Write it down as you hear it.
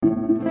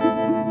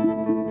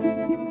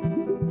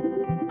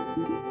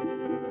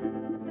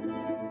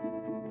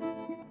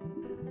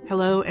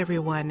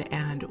everyone,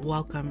 and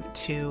welcome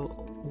to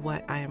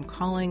what I am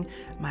calling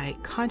my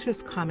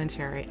conscious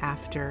commentary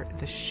after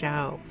the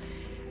show.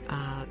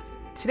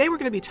 Today we're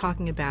going to be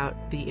talking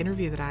about the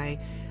interview that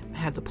I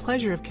had the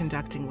pleasure of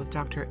conducting with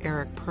Dr.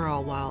 Eric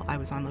Pearl while I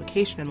was on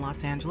location in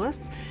Los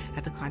Angeles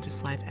at the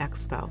Conscious Life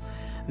Expo.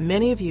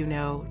 Many of you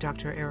know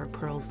Dr. Eric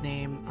Pearl's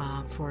name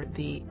for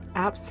the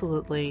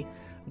absolutely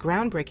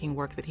groundbreaking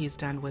work that he's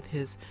done with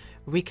his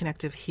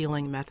reconnective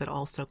healing method,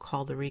 also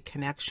called the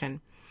Reconnection.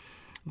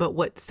 But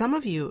what some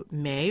of you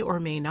may or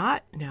may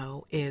not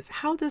know is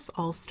how this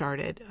all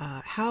started,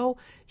 how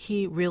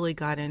he really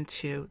got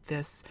into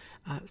this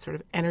sort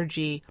of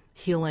energy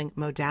healing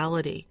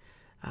modality.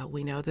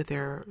 We know that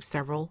there are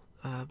several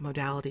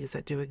modalities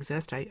that do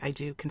exist. I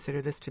do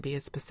consider this to be a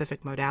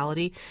specific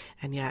modality,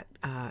 and yet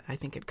I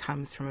think it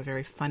comes from a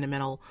very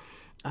fundamental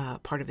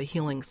part of the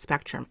healing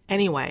spectrum.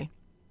 Anyway,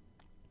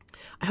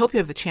 I hope you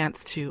have the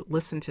chance to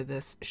listen to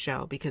this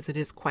show because it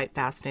is quite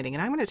fascinating.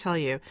 And I'm going to tell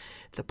you,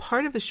 the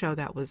part of the show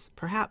that was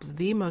perhaps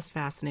the most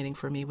fascinating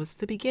for me was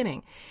the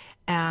beginning.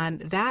 And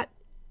that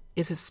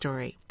is his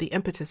story, the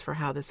impetus for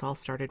how this all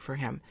started for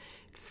him.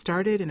 It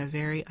started in a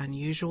very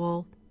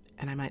unusual,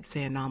 and I might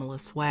say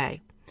anomalous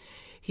way.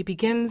 He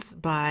begins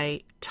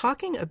by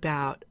talking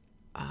about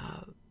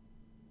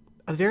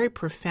a very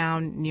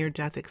profound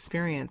near-death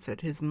experience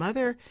that his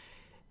mother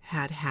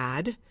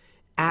had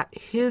at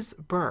his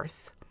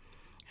birth.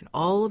 And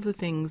all of the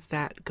things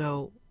that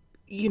go,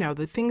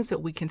 the things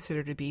that we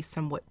consider to be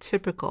somewhat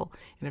typical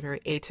in a very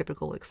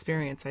atypical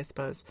experience, I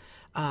suppose,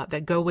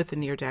 that go with the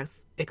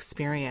near-death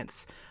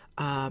experience,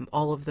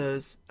 all of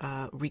those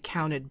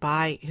recounted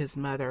by his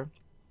mother,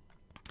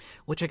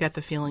 which I get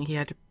the feeling he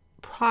had to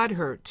prod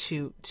her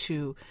to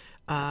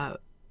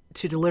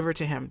deliver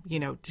to him,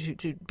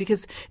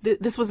 because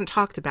this wasn't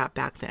talked about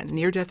back then.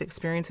 Near-death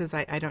experiences,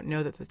 I don't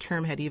know that the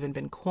term had even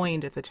been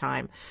coined at the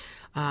time,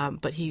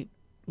 but he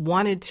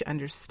wanted to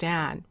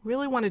understand,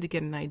 really wanted to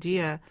get an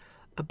idea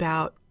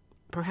about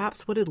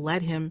perhaps what had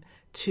led him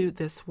to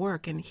this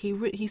work. And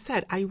he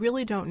said, I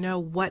really don't know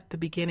what the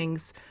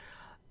beginnings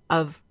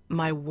of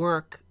my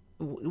work,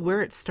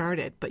 where it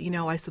started, but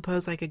I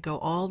suppose I could go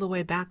all the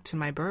way back to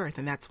my birth.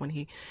 And that's when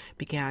he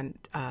began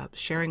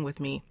sharing with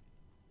me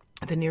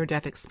the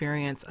near-death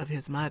experience of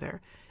his mother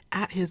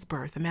at his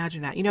birth.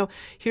 Imagine that.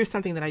 Here's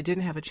something that I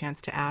didn't have a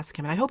chance to ask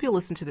him, and I hope you'll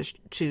listen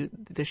to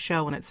the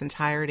show in its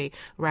entirety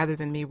rather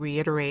than me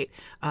reiterate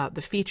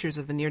the features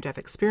of the near-death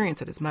experience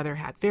that his mother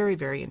had. Very,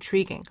 very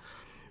intriguing.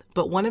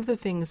 But one of the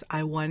things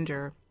I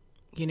wonder,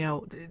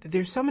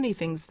 there's so many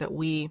things that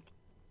we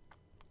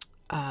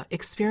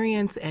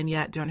experience and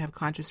yet don't have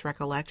conscious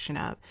recollection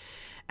of.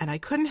 And I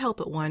couldn't help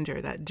but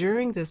wonder that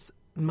during this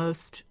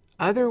most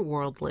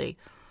otherworldly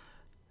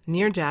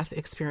near-death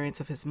experience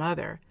of his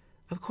mother,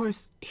 of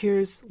course,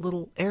 here's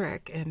little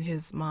Eric in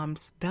his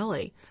mom's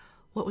belly.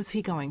 What was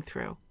he going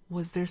through?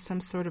 Was there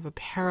some sort of a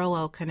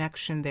parallel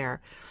connection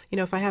there?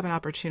 If I have an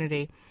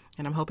opportunity,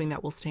 and I'm hoping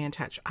that we'll stay in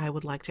touch, I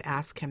would like to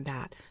ask him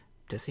that.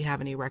 Does he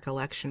have any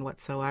recollection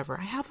whatsoever?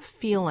 I have a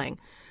feeling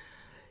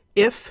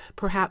if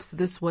perhaps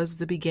this was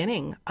the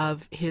beginning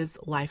of his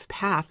life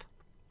path,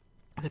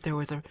 that there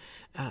was a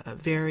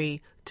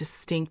very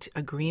distinct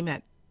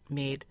agreement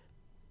made,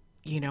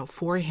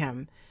 for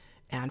him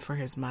and for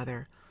his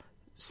mother.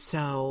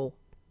 So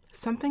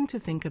something to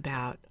think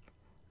about,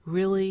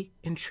 really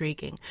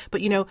intriguing.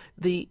 But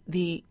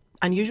the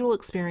unusual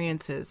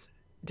experiences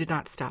did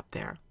not stop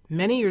there.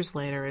 Many years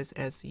later,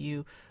 as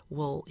you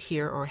will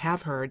hear or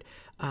have heard,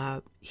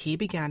 he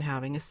began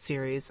having a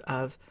series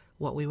of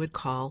what we would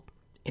call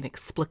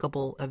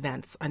inexplicable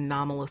events,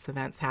 anomalous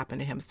events happen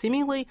to him,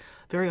 seemingly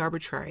very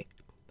arbitrary.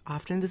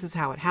 Often this is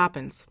how it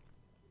happens,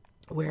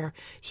 where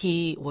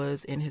he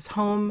was in his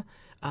home.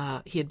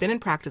 He had been in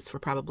practice for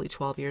probably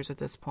 12 years at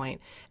this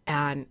point,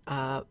 and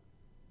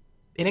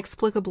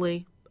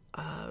inexplicably,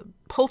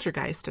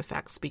 poltergeist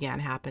effects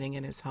began happening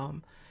in his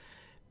home.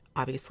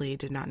 Obviously, he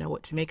did not know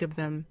what to make of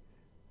them.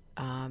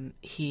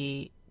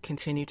 He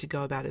continued to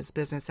go about his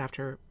business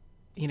after,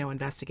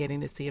 investigating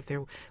to see if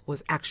there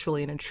was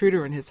actually an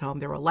intruder in his home.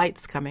 There were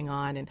lights coming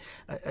on and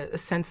a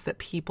sense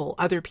that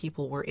other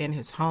people were in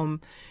his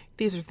home.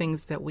 These are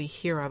things that we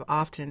hear of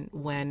often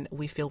when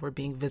we feel we're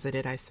being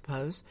visited, I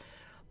suppose.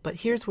 But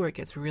here's where it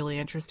gets really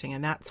interesting,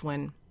 and that's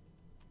when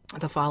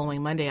the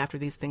following Monday, after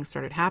these things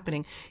started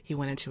happening, he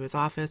went into his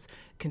office,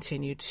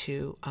 continued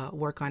to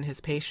work on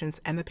his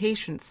patients, and the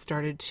patients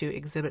started to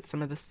exhibit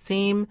some of the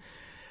same,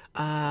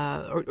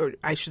 or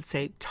I should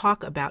say,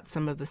 talk about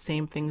some of the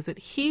same things that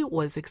he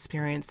was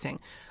experiencing,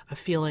 a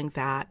feeling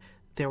that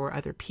there were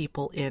other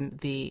people in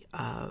the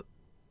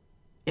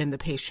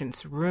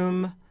patient's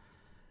room,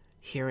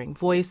 hearing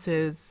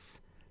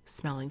voices,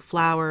 smelling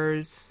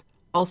flowers,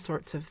 all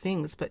sorts of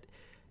things. But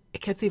it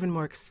gets even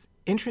more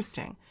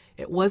interesting.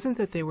 It wasn't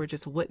that they were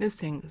just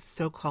witnessing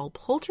so-called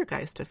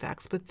poltergeist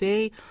effects, but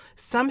they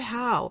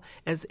somehow,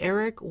 as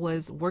Eric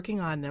was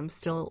working on them,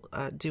 still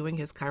doing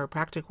his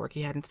chiropractic work,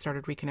 he hadn't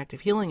started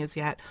reconnective healing as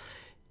yet,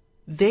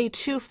 they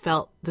too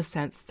felt the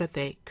sense that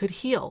they could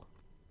heal.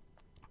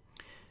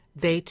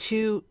 They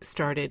too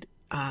started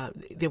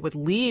they would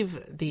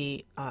leave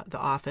the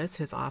office,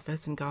 his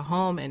office, and go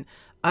home, and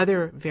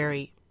other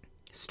very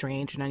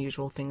strange and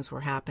unusual things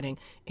were happening,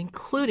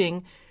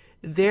 including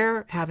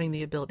they're having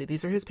the ability,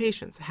 these are his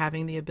patients,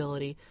 having the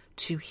ability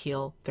to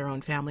heal their own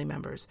family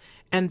members.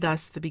 And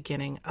thus the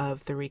beginning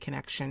of the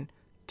reconnection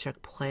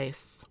took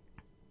place.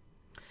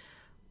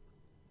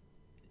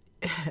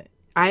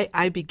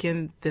 I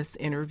begin this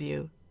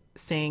interview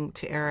saying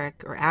to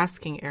Eric, or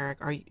asking Eric,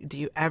 do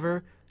you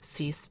ever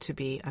cease to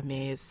be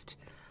amazed?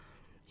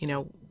 You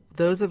know,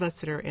 those of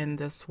us that are in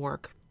this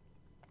work,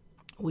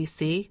 we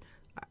see,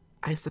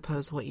 I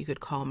suppose, what you could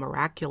call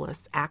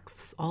miraculous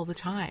acts all the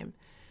time.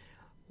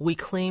 We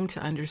claim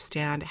to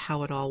understand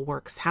how it all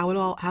works,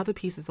 how the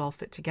pieces all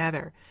fit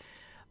together.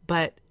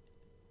 But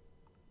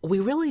we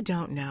really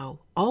don't know.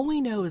 All we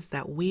know is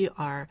that we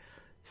are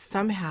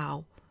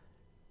somehow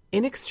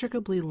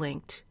inextricably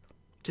linked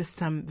to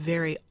some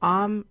very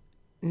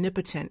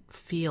omnipotent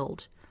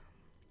field,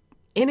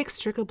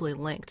 inextricably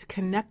linked,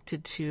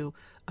 connected to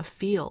a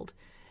field.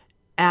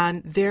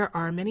 And there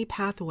are many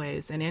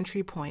pathways and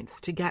entry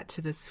points to get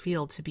to this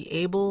field, to be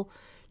able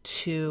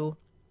to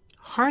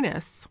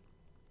harness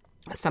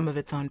some of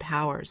its own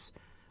powers,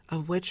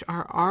 of which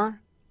are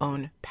our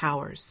own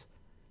powers.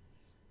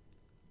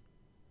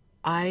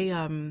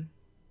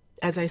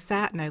 As I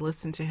sat and I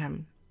listened to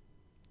him,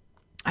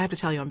 I have to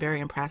tell you, I'm very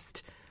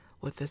impressed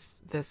with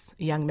this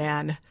young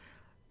man.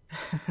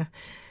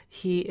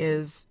 He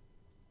is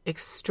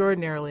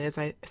extraordinarily, as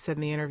I said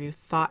in the interview,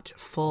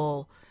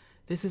 thoughtful.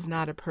 This is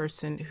not a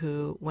person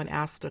who, when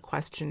asked a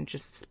question,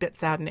 just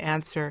spits out an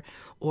answer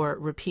or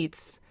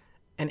repeats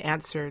an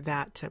answer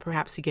that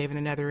perhaps he gave in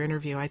another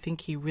interview. I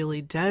think he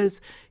really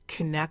does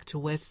connect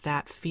with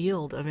that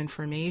field of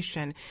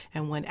information.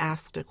 And when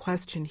asked a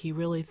question, he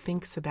really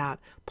thinks about,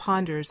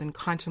 ponders, and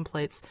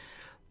contemplates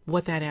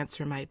what that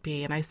answer might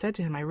be. And I said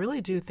to him, I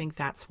really do think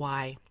that's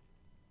why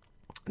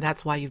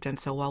you've done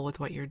so well with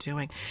what you're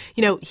doing.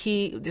 You know,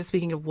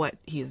 speaking of what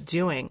he's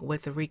doing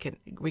with the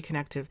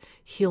reconnective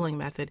healing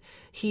method,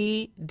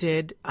 he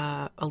did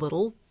a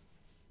little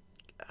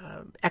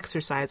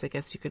exercise, I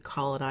guess you could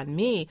call it, on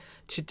me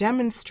to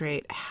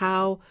demonstrate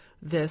how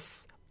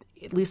this,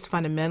 at least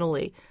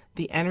fundamentally,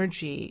 the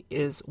energy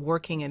is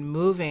working and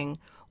moving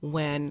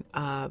when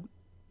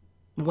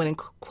in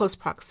close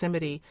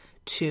proximity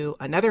to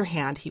another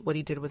hand. What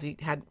he did was he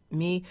had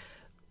me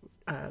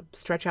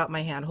stretch out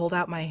my hand, hold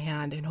out my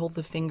hand, and hold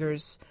the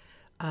fingers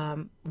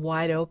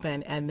wide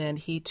open. And then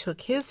he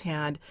took his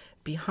hand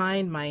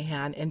behind my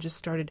hand and just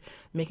started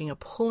making a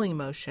pulling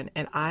motion.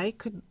 And I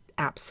could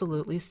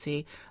absolutely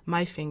see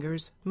my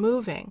fingers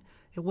moving.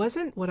 It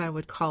wasn't what I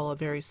would call a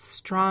very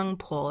strong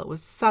pull. It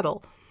was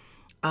subtle.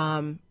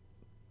 You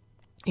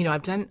know,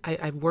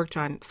 I've worked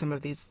on some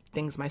of these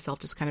things myself,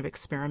 just kind of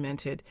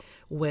experimented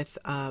with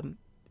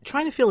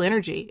trying to feel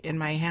energy in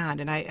my hand,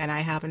 and I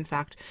have in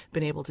fact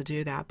been able to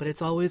do that. But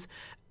it's always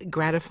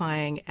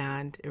gratifying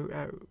and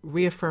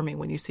reaffirming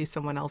when you see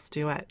someone else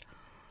do it.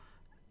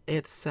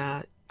 It's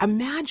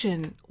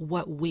imagine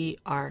what we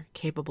are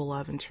capable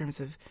of in terms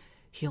of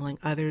healing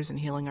others and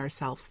healing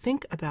ourselves.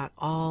 Think about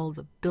all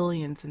the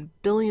billions and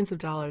billions of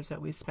dollars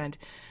that we spend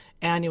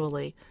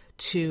annually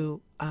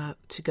to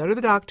go to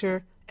the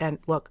doctor. And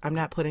look, I'm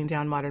not putting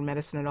down modern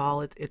medicine at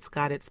all. It's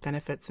got its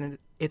benefits and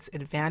its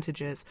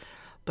advantages.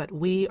 But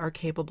we are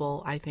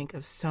capable, I think,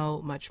 of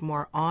so much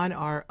more on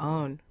our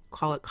own.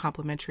 Call it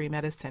complementary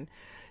medicine,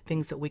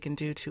 things that we can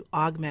do to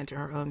augment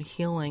our own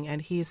healing.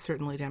 And he's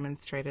certainly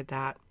demonstrated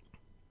that.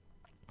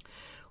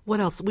 What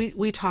else?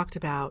 We talked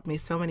about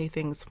so many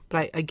things.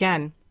 But I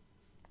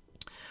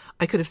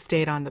could have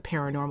stayed on the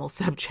paranormal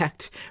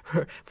subject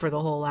for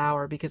the whole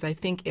hour, because I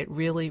think it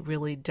really,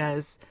 really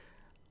does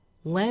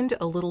lend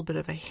a little bit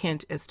of a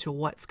hint as to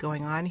what's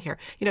going on here.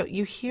 You know,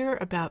 you hear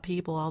about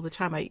people all the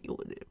time.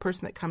 The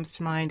person that comes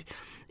to mind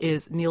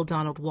is Neale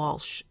Donald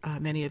Walsch.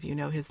 Many of you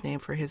know his name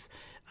for his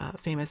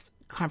famous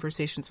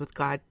Conversations with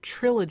God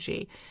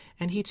trilogy.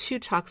 And he too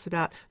talks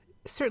about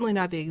certainly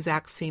not the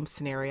exact same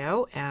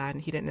scenario,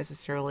 and he didn't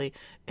necessarily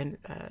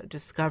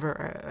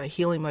discover a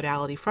healing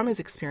modality from his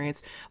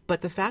experience,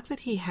 but the fact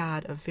that he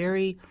had a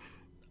very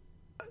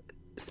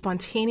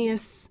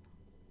spontaneous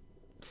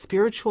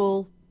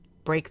spiritual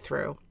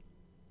breakthrough,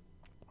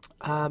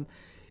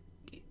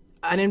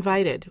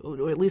 uninvited,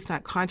 or at least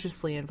not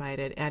consciously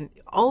invited, and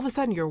all of a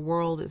sudden your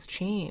world is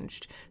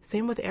changed.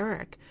 Same with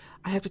Eric.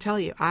 I have to tell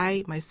you,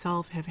 I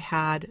myself have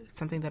had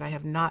something that I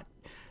have not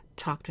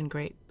talked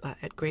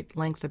at great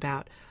length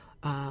about,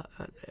 an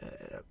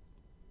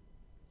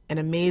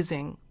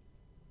amazing,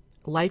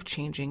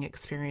 life-changing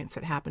experience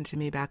that happened to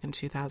me back in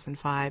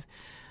 2005,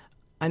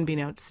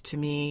 unbeknownst to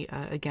me,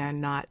 again,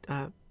 not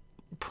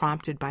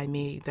prompted by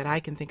me that I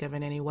can think of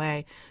in any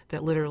way,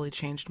 that literally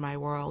changed my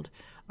world.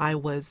 I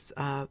was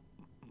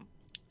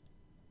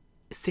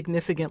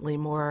significantly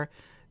more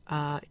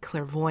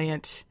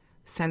clairvoyant,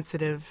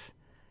 sensitive,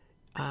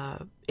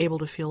 able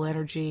to feel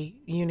energy,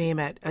 you name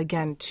it.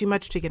 Again, too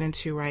much to get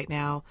into right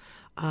now.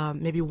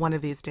 Maybe one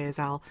of these days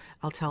I'll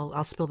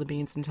spill the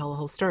beans and tell the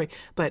whole story.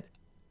 But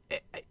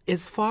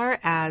as far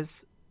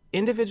as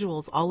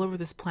individuals all over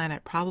this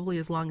planet, probably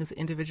as long as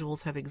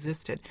individuals have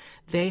existed,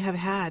 they have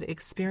had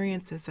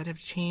experiences that have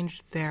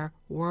changed their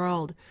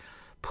world,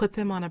 put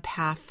them on a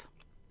path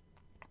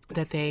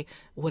that they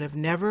would have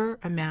never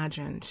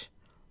imagined,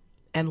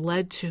 and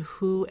led to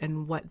who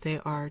and what they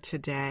are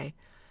today.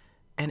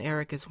 And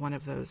Eric is one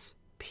of those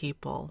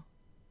people.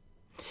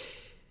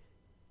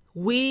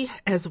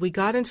 As we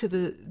got into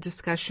the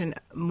discussion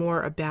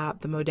more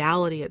about the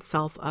modality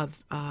itself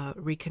of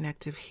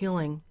reconnective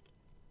healing,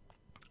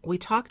 we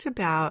talked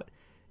about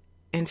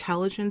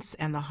intelligence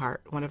and the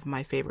heart, one of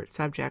my favorite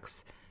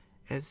subjects.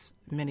 As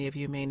many of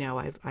you may know,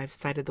 I've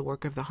cited the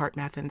work of the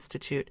HeartMath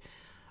Institute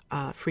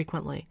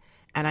frequently.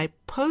 And I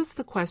posed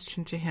the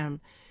question to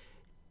him,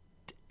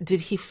 did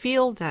he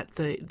feel that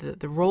the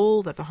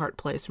role that the heart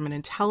plays from an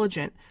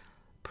intelligent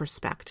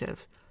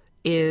perspective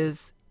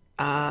is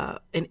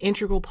an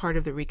integral part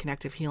of the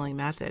reconnective healing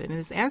method? And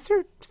his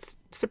answer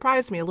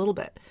surprised me a little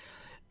bit.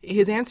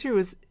 His answer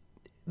was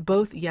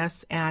both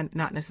yes and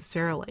not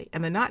necessarily.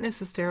 And the not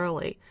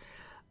necessarily,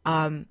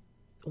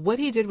 what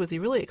he did was he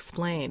really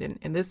explained,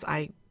 and this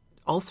I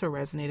also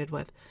resonated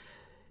with,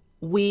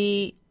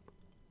 we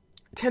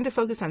tend to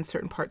focus on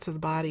certain parts of the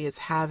body as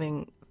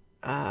having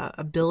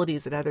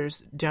abilities that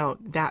others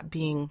don't, that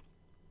being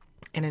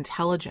an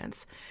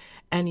intelligence.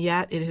 And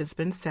yet it has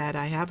been said,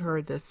 I have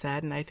heard this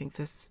said, and I think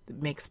this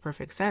makes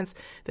perfect sense,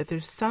 that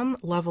there's some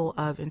level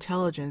of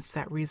intelligence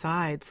that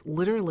resides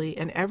literally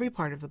in every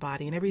part of the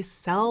body, in every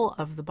cell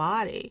of the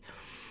body.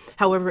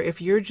 However,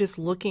 if you're just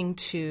looking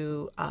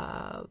to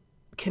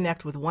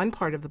connect with one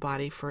part of the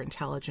body for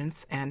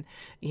intelligence and,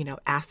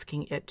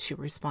 asking it to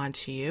respond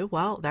to you,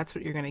 well, that's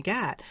what you're going to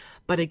get.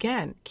 But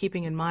again,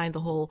 keeping in mind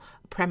the whole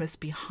premise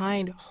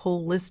behind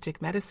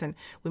holistic medicine,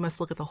 we must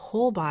look at the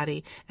whole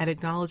body and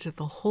acknowledge that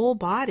the whole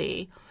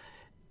body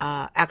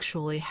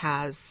actually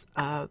has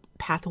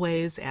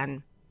pathways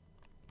and,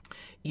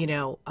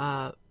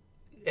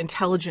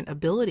 intelligent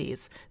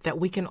abilities that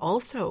we can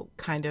also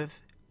kind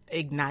of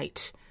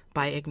ignite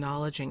by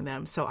acknowledging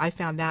them. So I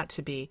found that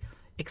to be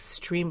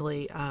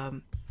extremely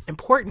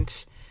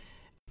important.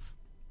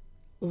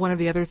 One of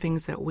the other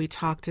things that we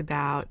talked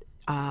about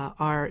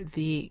are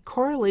the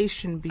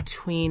correlation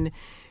between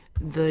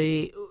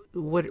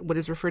what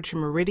is referred to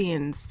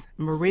meridians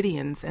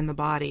in the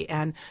body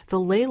and the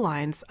ley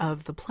lines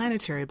of the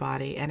planetary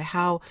body, and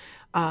how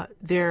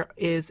there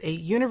is a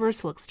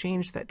universal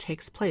exchange that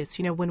takes place.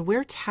 When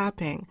we're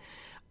tapping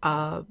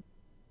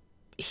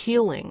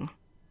healing,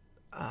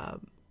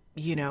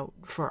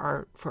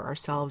 for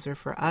ourselves or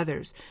for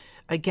others,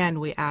 again,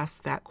 we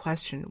ask that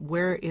question,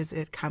 where is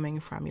it coming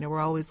from? We're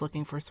always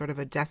looking for sort of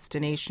a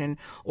destination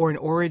or an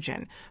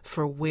origin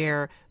for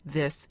where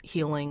this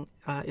healing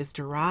is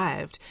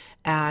derived.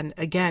 And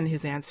again,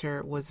 his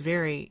answer was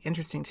very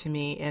interesting to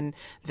me in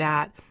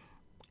that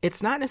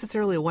it's not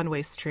necessarily a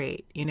one-way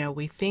street.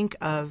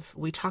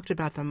 We talked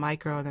about the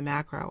micro and the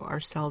macro, our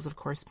cells, of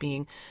course,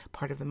 being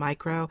part of the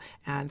micro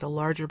and the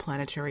larger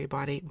planetary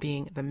body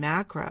being the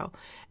macro.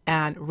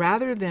 And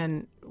rather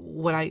than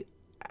what I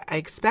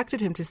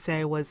expected him to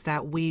say was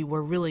that we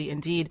were really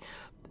indeed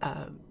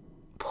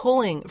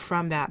pulling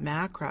from that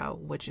macro,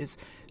 which is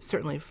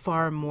certainly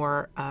far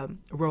more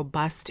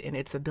robust in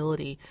its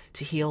ability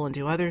to heal and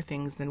do other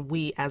things than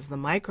we as the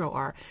micro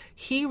are.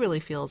 He really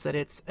feels that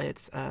it's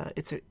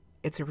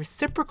a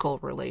reciprocal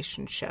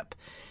relationship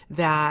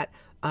that,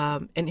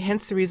 and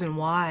hence the reason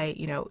why,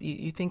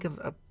 you think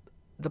of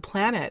the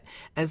planet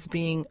as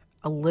being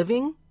a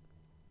living,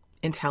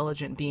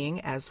 intelligent being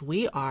as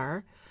we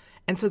are.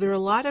 And so there are a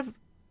lot of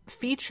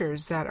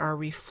features that are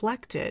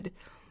reflected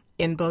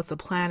in both the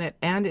planet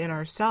and in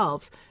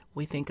ourselves.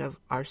 We think of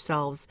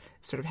ourselves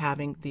sort of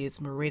having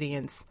these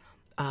meridians,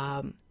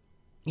 all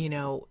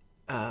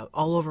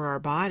over our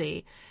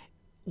body,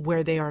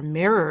 where they are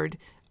mirrored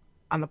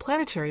on the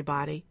planetary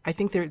body. I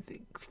think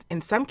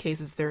in some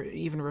cases, they're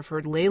even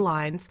ley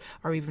lines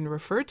are even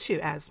referred to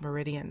as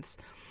meridians.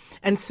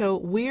 And so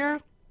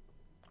we're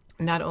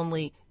not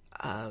only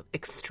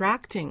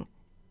extracting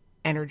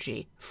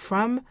energy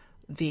from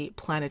the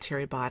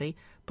planetary body,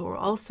 but we're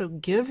also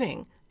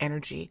giving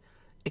energy,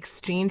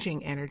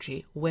 exchanging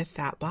energy with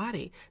that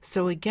body.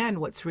 So again,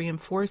 what's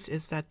reinforced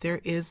is that there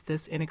is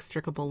this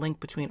inextricable link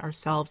between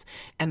ourselves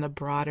and the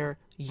broader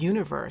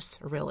universe,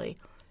 really.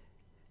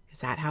 Is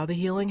that how the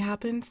healing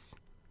happens?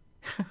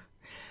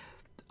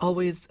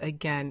 Always,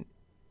 again,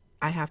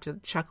 I have to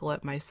chuckle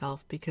at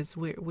myself because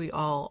we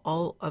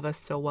all of us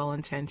so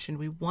well-intentioned.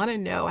 We want to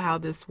know how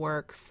this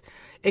works.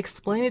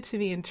 Explain it to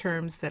me in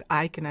terms that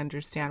I can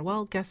understand.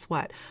 Well, guess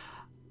what?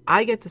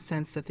 I get the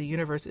sense that the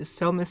universe is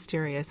so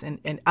mysterious,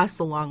 and us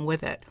along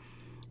with it,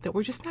 that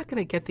we're just not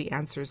going to get the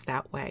answers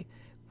that way.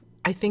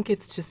 I think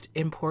it's just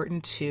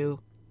important to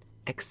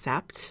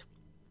accept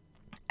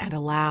and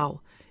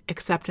allow.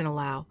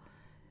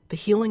 The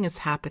healing is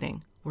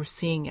happening. We're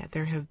seeing it.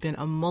 There have been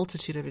a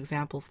multitude of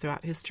examples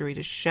throughout history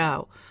to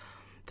show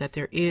that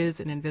there is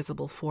an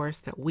invisible force,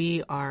 that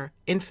we are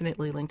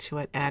infinitely linked to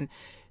it and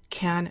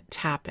can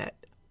tap it.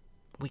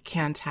 We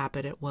can tap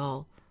it at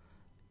will.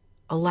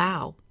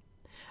 Allow.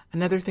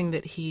 Another thing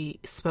that he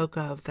spoke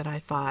of that I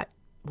thought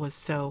was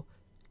so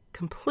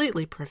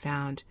completely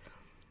profound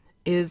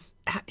is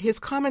his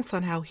comments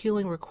on how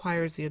healing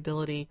requires the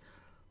ability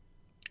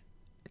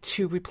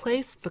to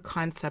replace the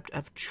concept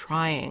of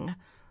trying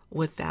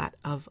with that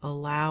of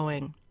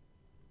allowing.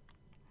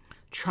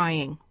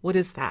 Trying, what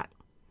is that?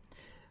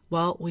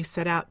 Well, we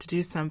set out to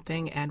do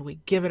something and we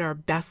give it our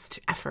best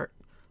effort.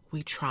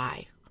 We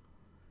try.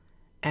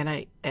 And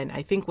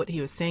I think what he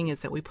was saying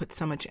is that we put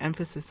so much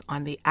emphasis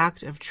on the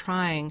act of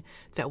trying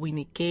that we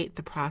negate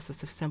the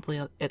process of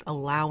simply it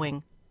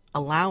allowing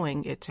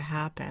it to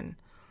happen.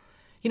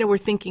 We're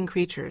thinking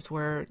creatures.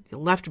 We're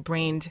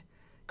left-brained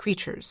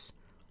creatures.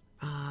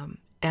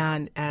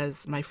 And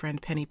as my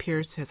friend Penny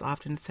Pierce has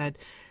often said,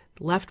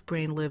 left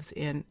brain lives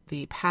in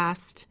the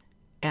past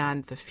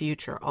and the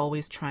future,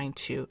 always trying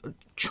to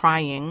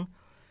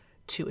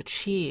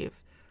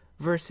achieve,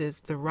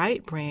 versus the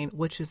right brain,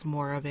 which is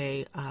more of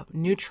a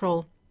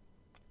neutral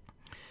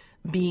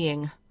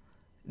being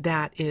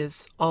that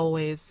is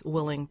always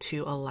willing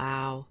to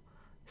allow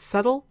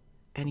subtle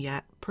and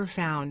yet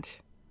profound.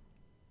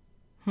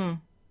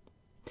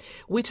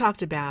 We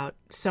talked about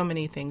so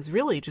many things,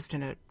 really just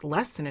in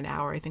less than an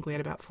hour. I think we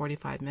had about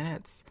 45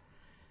 minutes.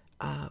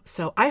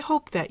 So I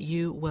hope that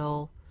you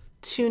will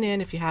tune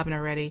in, if you haven't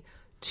already,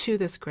 to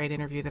this great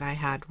interview that I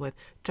had with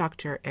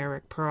Dr.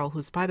 Eric Pearl,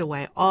 who's, by the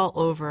way, all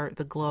over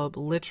the globe,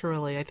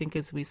 literally. I think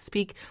as we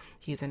speak,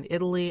 he's in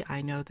Italy.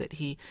 I know that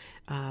he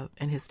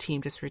and his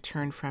team just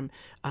returned from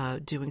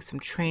doing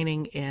some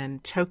training in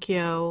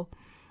Tokyo,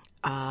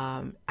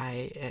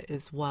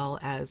 as well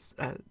as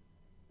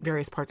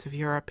various parts of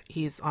Europe.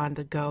 He's on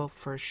the go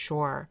for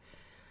sure.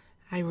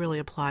 I really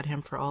applaud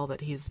him for all that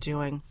he's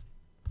doing.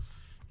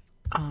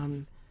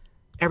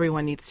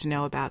 Everyone needs to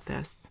know about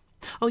this.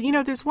 Oh,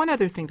 there's one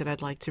other thing that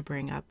I'd like to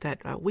bring up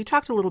that we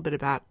talked a little bit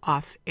about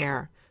off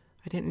air.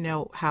 I didn't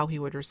know how he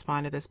would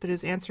respond to this, but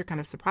his answer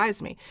kind of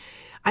surprised me.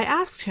 I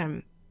asked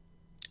him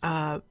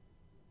about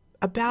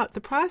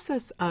the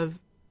process of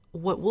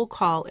what we'll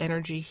call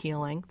energy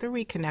healing, the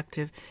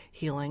reconnective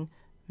healing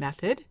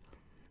method,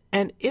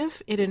 and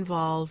if it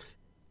involved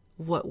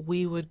what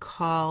we would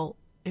call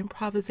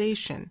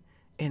improvisation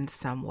in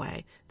some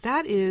way.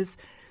 That is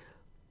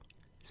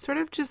sort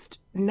of just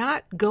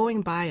not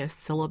going by a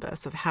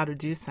syllabus of how to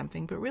do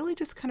something, but really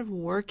just kind of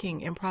working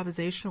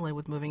improvisationally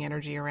with moving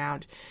energy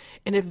around.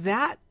 And if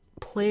that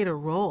played a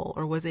role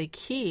or was a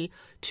key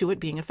to it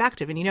being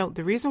effective. And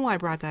the reason why I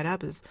brought that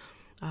up is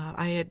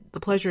I had the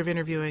pleasure of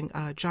interviewing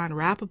John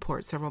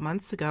Rappaport several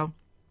months ago,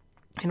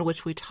 in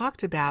which we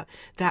talked about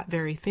that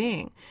very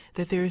thing,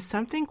 that there is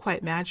something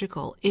quite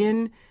magical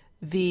in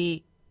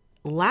the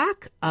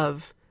lack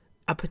of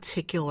a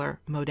particular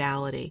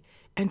modality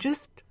and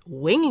just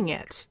winging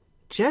it,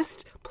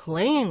 just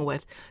playing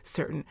with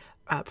certain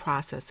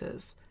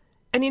processes.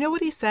 And you know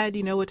what he said?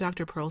 You know what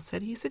Dr. Pearl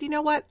said? He said, you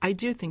know what? I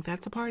do think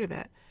that's a part of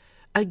it.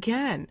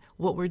 Again,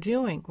 what we're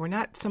doing, we're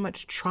not so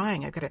much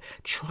trying. I've got to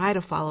try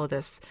to follow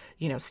this,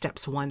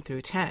 steps 1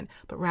 through 10,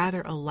 but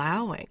rather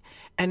allowing.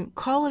 And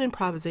call it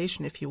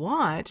improvisation if you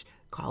want,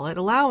 call it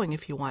allowing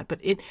if you want. But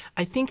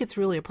I think it's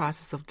really a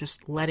process of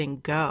just letting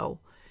go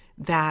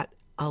that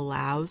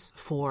allows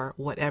for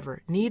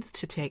whatever needs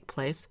to take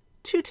place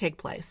to take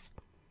place.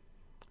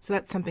 So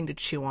that's something to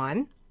chew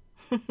on.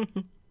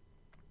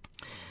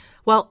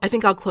 Well, I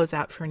think I'll close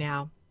out for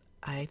now.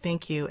 I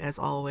thank you, as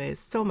always,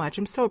 so much.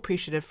 I'm so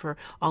appreciative for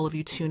all of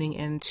you tuning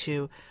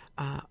into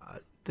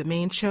the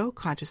main show,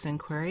 Conscious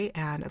Inquiry,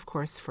 and, of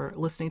course, for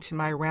listening to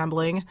my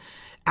rambling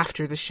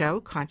after the show,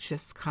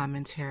 Conscious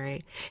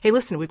Commentary. Hey,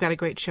 listen, we've got a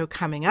great show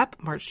coming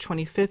up. March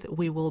 25th,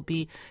 we will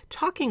be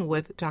talking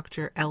with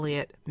Dr.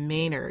 Elliot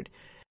Maynard.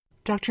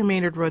 Dr.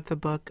 Maynard wrote the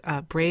book,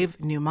 Brave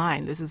New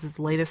Mind. This is his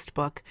latest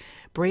book,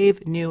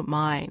 Brave New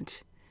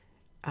Mind,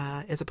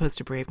 as opposed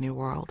to Brave New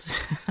World.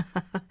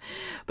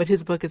 But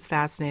his book is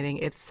fascinating.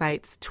 It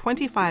cites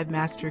 25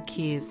 master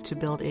keys to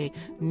build a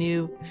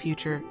new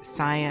future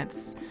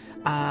science,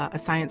 a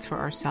science for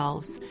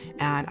ourselves.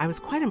 And I was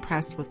quite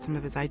impressed with some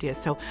of his ideas.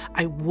 So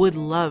I would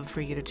love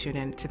for you to tune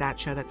in to that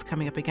show that's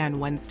coming up again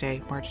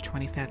Wednesday, March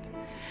 25th.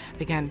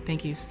 Again,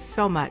 thank you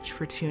so much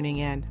for tuning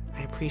in.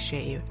 I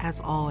appreciate you, as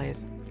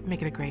always.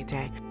 Make it a great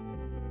day.